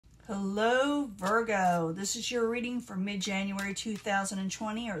Hello, Virgo. This is your reading for mid-January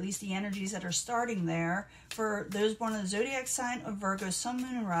 2020, or at least the energies that are starting there, for those born in the zodiac sign of Virgo, Sun,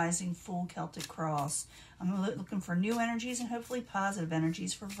 Moon, and Rising, full Celtic cross. I'm looking for new energies and hopefully positive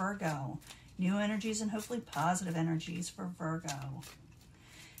energies for Virgo. New energies and hopefully positive energies for Virgo.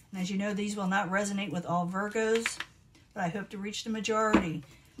 And as you know, these will not resonate with all Virgos, but I hope to reach the majority.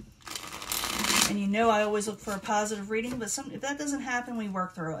 And you know I always look for a positive reading, but if that doesn't happen, we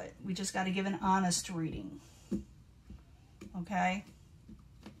work through it. We just got to give an honest reading. Okay?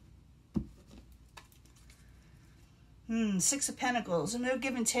 Six of Pentacles. No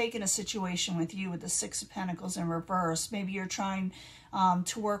give and take in a situation with you with the Six of Pentacles in reverse. Maybe you're trying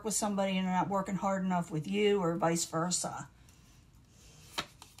to work with somebody and they're not working hard enough with you, or vice versa.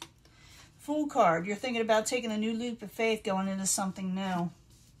 Fool card. You're thinking about taking a new leap of faith going into something new.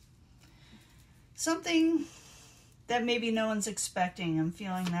 Something that maybe no one's expecting. I'm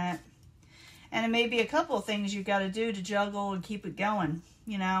feeling that. And it may be a couple of things you got to do to juggle and keep it going,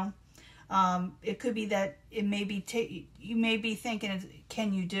 you know. It could be that it may be you may be thinking,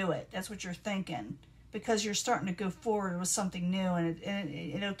 can you do it? That's what you're thinking, because you're starting to go forward with something new, and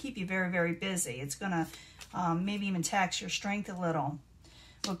it'll keep you very, very busy. It's going to maybe even tax your strength a little.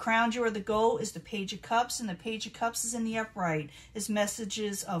 What crowned you or the goal is the Page of Cups, and the Page of Cups is in the upright. It's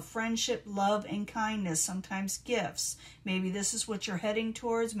messages of friendship, love, and kindness, sometimes gifts. Maybe this is what you're heading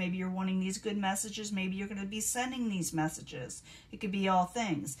towards. Maybe you're wanting these good messages. Maybe you're going to be sending these messages. It could be all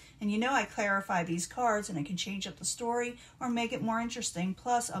things. And you know I clarify these cards, and it can change up the story or make it more interesting.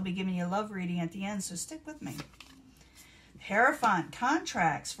 Plus, I'll be giving you a love reading at the end, so stick with me. Hierophant,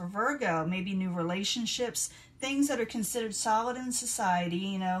 contracts for Virgo, maybe new relationships, things that are considered solid in society,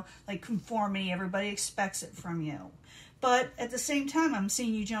 you know, like conformity. Everybody expects it from you. But at the same time, I'm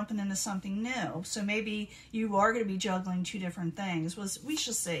seeing you jumping into something new. So maybe you are going to be juggling two different things. We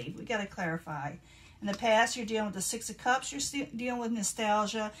shall see. We got to clarify. In the past, you're dealing with the Six of Cups. You're dealing with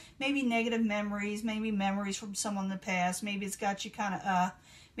nostalgia, maybe negative memories, maybe memories from someone in the past. Maybe it's got you kind of,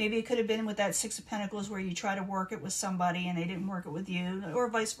 maybe it could have been with that Six of Pentacles where you try to work it with somebody and they didn't work it with you, or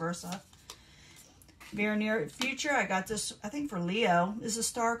vice versa. Very near future, I got this, I think for Leo, is a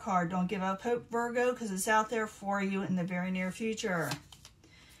star card. Don't give up hope, Virgo, because it's out there for you in the very near future.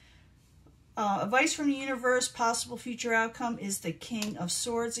 Advice from the universe, possible future outcome is the King of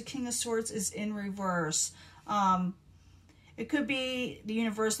Swords. The King of Swords is in reverse. It could be the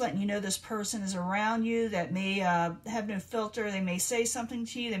universe letting you know this person is around you that may have no filter. They may say something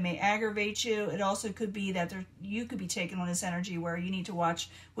to you. They may aggravate you. It also could be that you could be taking on this energy where you need to watch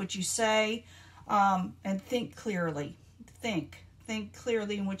what you say. And think clearly. Think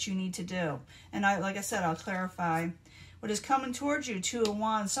clearly in what you need to do. And like I said, I'll clarify. What is coming towards you, Two of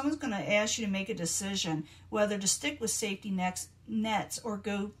Wands, someone's going to ask you to make a decision whether to stick with safety nets or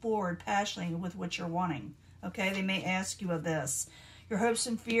go forward passionately with what you're wanting. Okay, they may ask you of this. Your hopes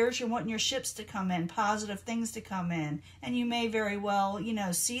and fears, you're wanting your ships to come in, positive things to come in. And you may very well, you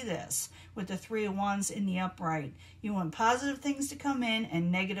know, see this with the Three of Wands in the upright. You want positive things to come in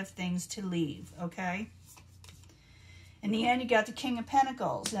and negative things to leave, okay? In the end, you got the King of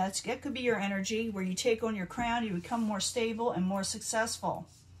Pentacles. That could be your energy where you take on your crown, you become more stable and more successful.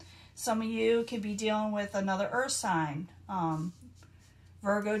 Some of you could be dealing with another earth sign.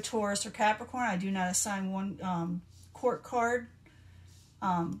 Virgo, Taurus, or Capricorn. I do not assign one court card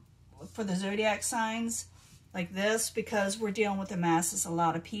for the zodiac signs like this, because we're dealing with the masses, a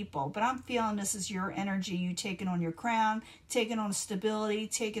lot of people. But I'm feeling this is your energy, you taking on your crown, taking on stability,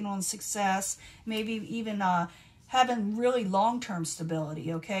 taking on success, maybe even having really long-term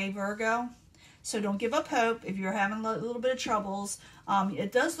stability, okay, Virgo? So don't give up hope if you're having a little bit of troubles.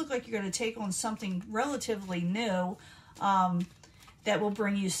 It does look like you're going to take on something relatively new that will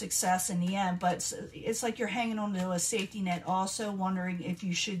bring you success in the end. But it's like you're hanging on to a safety net also, wondering if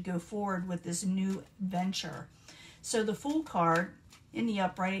you should go forward with this new venture. So the Fool card in the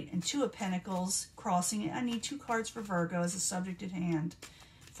upright and Two of Pentacles crossing it. I need two cards for Virgo as a subject at hand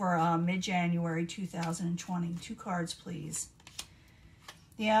for mid-January 2020. Two cards, please.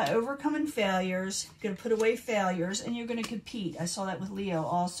 Yeah, overcoming failures. You're going to put away failures, and you're going to compete. I saw that with Leo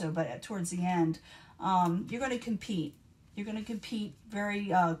also, but towards the end. You're going to compete. You're going to compete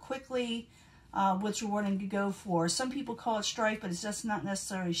very quickly what you're wanting to go for. Some people call it strife, but it's just not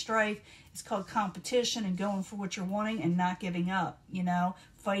necessarily strife. It's called competition and going for what you're wanting and not giving up, you know,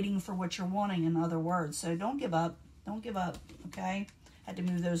 fighting for what you're wanting, in other words. So don't give up. Don't give up, okay? Had to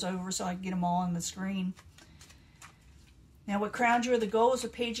move those over so I could get them all on the screen. Now, what crowned you or the goal is a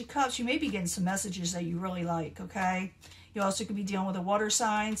Page of Cups. You may be getting some messages that you really like, okay? You also could be dealing with a water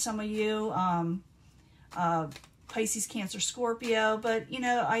sign, some of you. Pisces, Cancer, Scorpio, but, you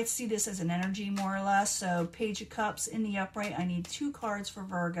know, I see this as an energy more or less. So Page of Cups in the upright, I need 2 cards for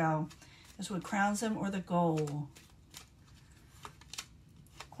Virgo. That's what crowns them, or the goal.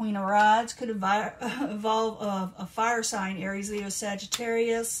 Queen of Rods could involve a fire sign, Aries, Leo,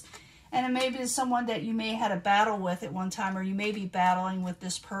 Sagittarius. And it may be someone that you may have had a battle with at one time, or you may be battling with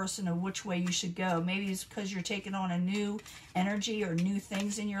this person of which way you should go. Maybe it's because you're taking on a new energy or new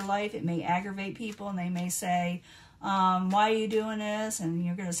things in your life. It may aggravate people, and they may say, why are you doing this? And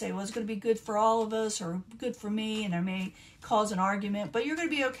you're going to say, well, it's going to be good for all of us, or good for me, and it may cause an argument, but you're going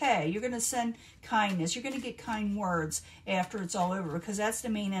to be okay. You're going to send kindness. You're going to get kind words after it's all over, because that's the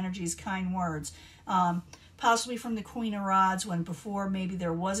main energy, is kind words. Possibly from the Queen of Rods, when before maybe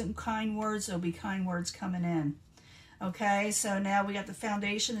there wasn't kind words, there'll be kind words coming in. Okay, so now we got the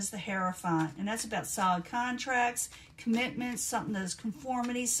foundation is the Hierophant, and that's about solid contracts, commitments, something that is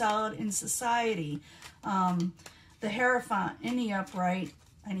conformity, solid in society. The Hierophant in the upright,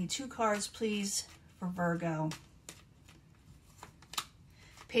 I need 2 cards, please, for Virgo.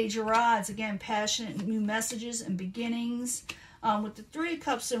 Page of Rods, again, passionate new messages and beginnings. With the 3 of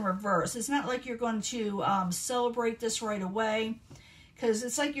Cups in reverse, it's not like you're going to celebrate this right away, because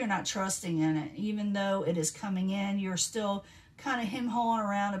it's like you're not trusting in it. Even though it is coming in, you're still kind of him-hawing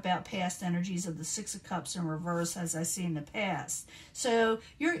around about past energies of the 6 of Cups in reverse, as I see in the past. So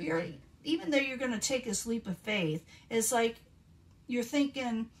you're even though you're going to take this leap of faith, it's like you're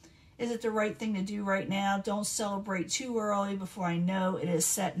thinking, is it the right thing to do right now? Don't celebrate too early before I know it is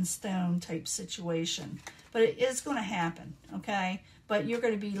set in stone type situation. But it is going to happen, okay? But you're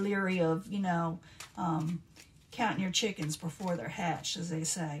going to be leery of, you know, counting your chickens before they're hatched, as they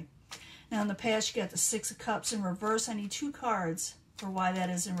say. Now, in the past, you got the 6 of Cups in reverse. I need 2 cards for why that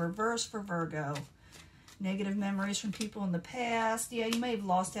is in reverse for Virgo. Negative memories from people in the past. Yeah, you may have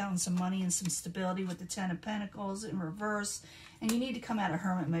lost out on some money and some stability with the 10 of Pentacles in reverse. And you need to come out of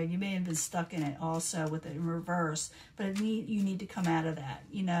hermit mode. You may have been stuck in it also with it in reverse. But you need to come out of that,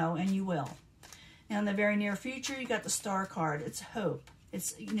 you know, and you will. Now, in the very near future, you got the Star card. It's hope.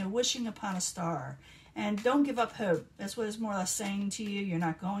 It's, you know, wishing upon a star. And don't give up hope. That's what it's more or less saying to you. You're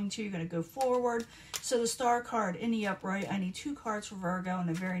not going to. You're going to go forward. So the Star card in the upright, I need 2 cards for Virgo in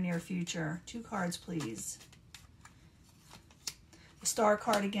the very near future. 2 cards, please. The Star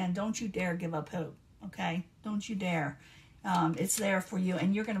card, again, don't you dare give up hope, okay? Don't you dare. It's there for you,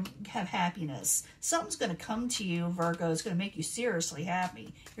 and you're going to have happiness. Something's going to come to you, Virgo. It's going to make you seriously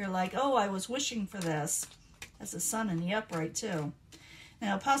happy. You're like, oh, I was wishing for this. That's the Sun in the upright, too.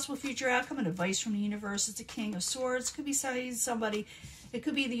 Now, possible future outcome and advice from the universe is the King of Swords. Could be somebody, it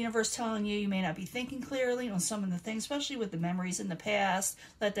could be the universe telling you may not be thinking clearly on some of the things, especially with the memories in the past.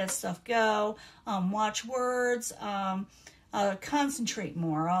 Let that stuff go. Watch words. Concentrate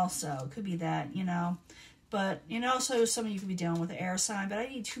more also. It could be that, you know. But, you know, also some of you could be dealing with the air sign. But I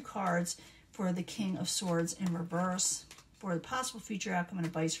need 2 cards for the King of Swords in reverse for the possible future outcome and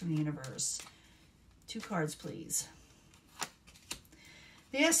advice from the universe. 2 cards, please.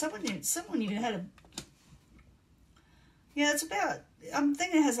 Yeah, someone you had a... Yeah, it's about... I'm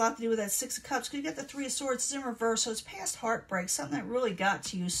thinking it has a lot to do with that 6 of Cups. Because you got the 3 of Swords it's in reverse. So it's past heartbreak. Something that really got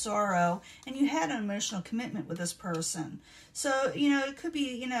to you, sorrow. And you had an emotional commitment with this person. So, you know, it could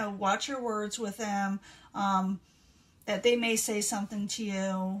be, you know, watch your words with them. That they may say something to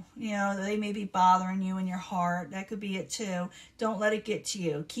you. You know, they may be bothering you in your heart. That could be it too. Don't let it get to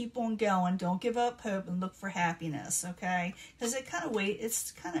you. Keep on going. Don't give up hope and look for happiness, okay? Because it kind of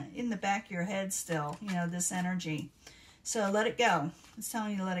it's kind of in the back of your head still, you know, this energy. So let it go. It's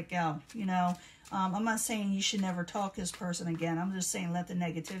telling you to let it go. You know, I'm not saying you should never talk to this person again. I'm just saying let the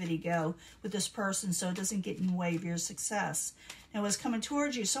negativity go with this person so it doesn't get in the way of your success. And what's coming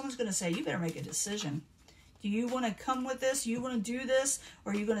towards you, someone's going to say, you better make a decision. Do you want to come with this? You want to do this?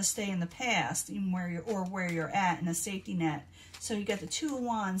 Or are you going to stay in the past, even where you're at in a safety net? So you got the 2 of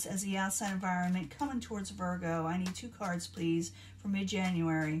Wands as the outside environment coming towards Virgo. I need 2 cards, please, for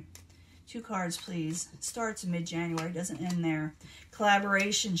mid-January. 2 cards, please. It starts in mid-January, doesn't end there.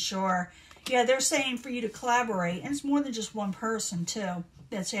 Collaboration, sure. Yeah, they're saying for you to collaborate, and it's more than just one person, too,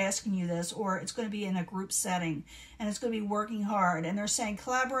 that's asking you this, or it's going to be in a group setting, and it's going to be working hard, and they're saying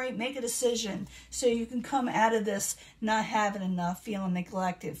collaborate, make a decision, so you can come out of this not having enough, feeling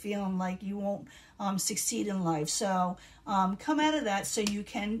neglected, feeling like you won't succeed in life. So come out of that so you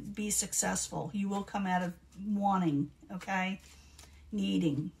can be successful. You will come out of wanting, okay,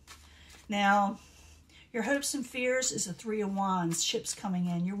 needing. Now, your hopes and fears is the 3 of Wands, ships coming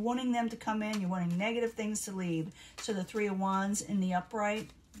in. You're wanting them to come in. You're wanting negative things to leave. So the 3 of Wands in the upright.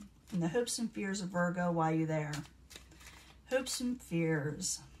 And the hopes and fears of Virgo while you're there. Hopes and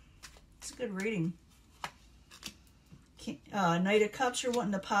fears. It's a good reading. Knight of Cups, you're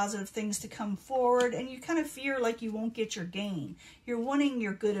wanting the positive things to come forward, and you kind of fear like you won't get your gain. You're wanting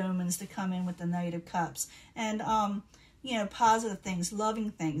your good omens to come in with the Knight of Cups. And, you know, positive things,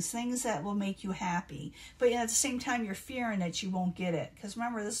 loving things, things that will make you happy. But at the same time, you're fearing that you won't get it. Because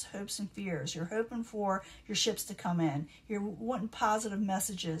remember, this is hopes and fears. You're hoping for your ships to come in. You're wanting positive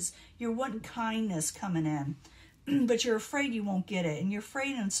messages. You're wanting kindness coming in. But you're afraid you won't get it. And you're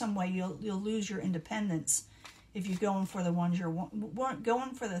afraid in some way you'll lose your independence if you're going for the ones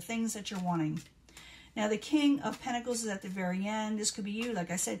going for the things that you're wanting. Now, the King of Pentacles is at the very end. This could be you,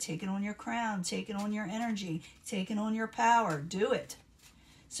 like I said, taking on your crown, taking on your energy, taking on your power. Do it.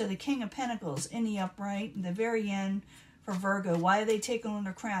 So the King of Pentacles in the upright, in the very end for Virgo. Why are they taking on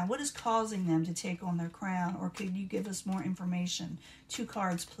their crown? What is causing them to take on their crown? Or could you give us more information? 2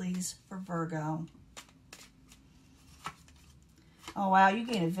 cards, please, for Virgo. Oh, wow, you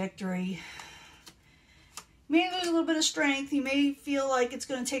gain a victory. You may lose a little bit of strength. You may feel like it's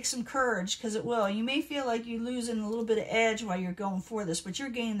going to take some courage, because it will. You may feel like you're losing a little bit of edge while you're going for this, but you're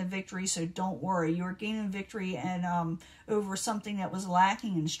gaining the victory, so don't worry. You're gaining victory and over something that was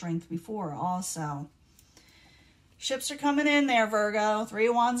lacking in strength before also. Ships are coming in there, Virgo. 3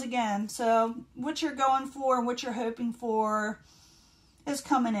 of Wands again. So what you're going for and what you're hoping for is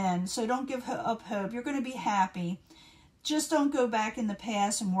coming in. So don't give up hope. You're going to be happy. Just don't go back in the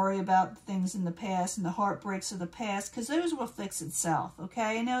past and worry about things in the past and the heartbreaks of the past, because those will fix itself,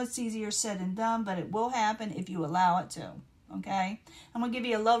 okay? I know it's easier said than done, but it will happen if you allow it to, okay? I'm going to give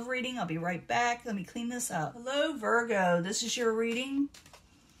you a love reading. I'll be right back. Let me clean this up. Hello, Virgo. This is your reading.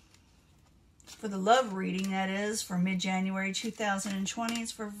 For the love reading, that is, for mid-January 2020.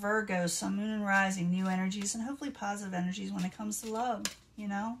 It's for Virgo, Sun, Moon, and Rising, new energies, and hopefully positive energies when it comes to love. You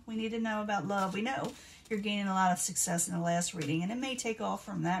know, we need to know about love. We know you're gaining a lot of success in the last reading, and it may take off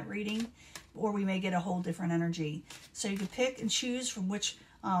from that reading, or we may get a whole different energy. So you can pick and choose from which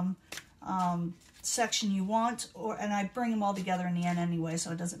section you want, and I bring them all together in the end anyway,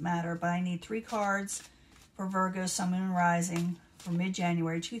 so it doesn't matter. But I need 3 cards for Virgo, Sun, Moon, and Rising for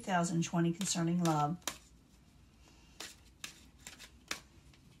mid-January 2020 concerning love.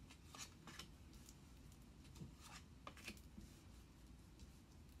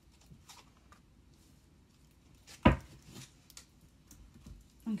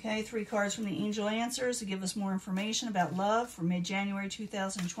 Okay, 3 cards from the Angel Answers to give us more information about love for mid-January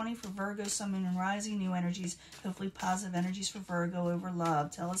 2020 for Virgo, Sun, Moon, and Rising. New energies, hopefully positive energies for Virgo over love.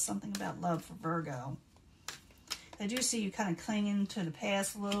 Tell us something about love for Virgo. I do see you kind of clinging to the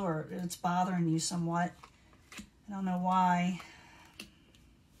past a little, or it's bothering you somewhat. I don't know why.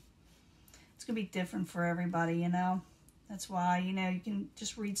 It's going to be different for everybody, you know. That's why, you know, you can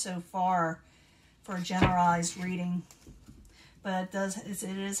just read so far for a generalized reading. But it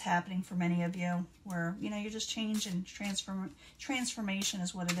is happening for many of you where, you know, you're just changing. Transformation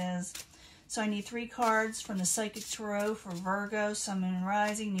is what it is. So I need 3 cards from the Psychic Tarot for Virgo, Sun, Moon, and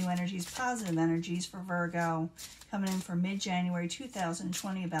Rising. New energies, positive energies for Virgo. Coming in for mid-January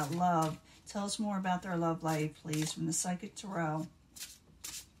 2020 about love. Tell us more about their love life, please, from the Psychic Tarot.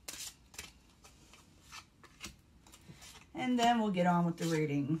 And then we'll get on with the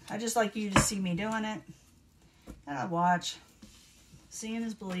reading. I just like you to see me doing it. Gotta watch. Seeing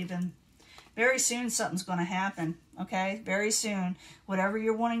is believing. Very soon something's going to happen, okay? Very soon. Whatever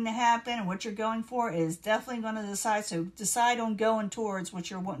you're wanting to happen and what you're going for is definitely going to decide. So decide on going towards what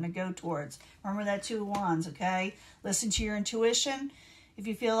you're wanting to go towards. Remember that 2 of Wands, okay? Listen to your intuition. If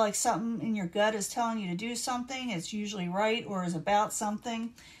you feel like something in your gut is telling you to do something, it's usually right or is about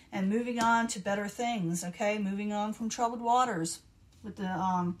something. And moving on to better things, okay? Moving on from troubled waters with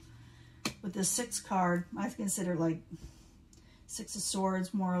the 6 card. I consider like 6 of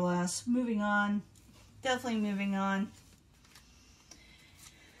Swords, more or less. Moving on. Definitely moving on.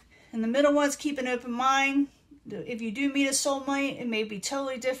 And the middle ones, keep an open mind. If you do meet a soulmate, it may be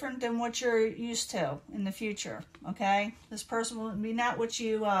totally different than what you're used to in the future, okay? This person will be not what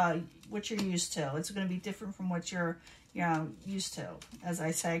you're used to. It's going to be different from what you're used to. As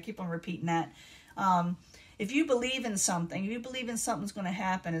I say, I keep on repeating that. If you believe in something, if you believe in something's going to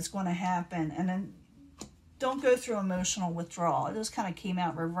happen, it's going to happen. And then don't go through emotional withdrawal. It just kind of came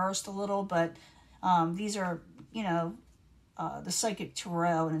out reversed a little, but these are, you know, the Psychic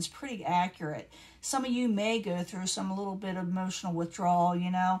Tarot, and it's pretty accurate. Some of you may go through a little bit of emotional withdrawal, you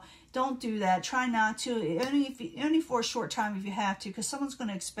know. Don't do that. Try not to. Only for a short time if you have to, because someone's going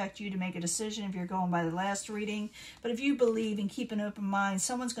to expect you to make a decision if you're going by the last reading. But if you believe and keep an open mind,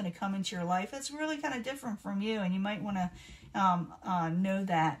 someone's going to come into your life that's really kind of different from you, and you might want to know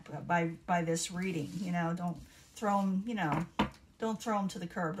that by this reading. You know, don't throw them, you know, don't throw them to the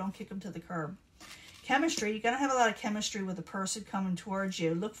curb. Don't kick them to the curb. chemistry, you're going to have a lot of chemistry with a person coming towards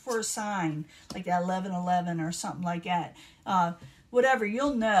you. Look for a sign, like that 1111 or something like that. Whatever,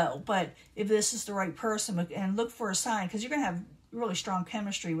 you'll know. But if this is the right person, and look for a sign, because you're going to have really strong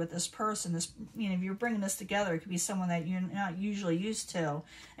chemistry with this person. This, you know, if you're bringing this together, it could be someone that you're not usually used to,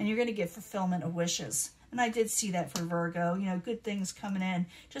 and you're going to get fulfillment of wishes. And I did see that for Virgo, you know, good things coming in.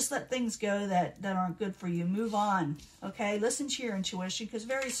 Just let things go that aren't good for you. Move on, okay? Listen to your intuition, because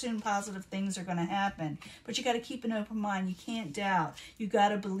very soon positive things are going to happen. But you got to keep an open mind. You can't doubt. You got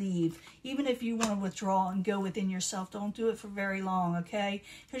to believe. Even if you want to withdraw and go within yourself, don't do it for very long, okay?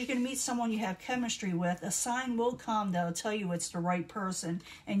 Because you're going to meet someone you have chemistry with. A sign will come that will tell you it's the right person,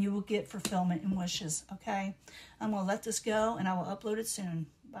 and you will get fulfillment and wishes, okay? I'm going to let this go, and I will upload it soon.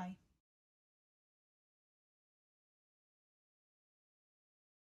 Bye.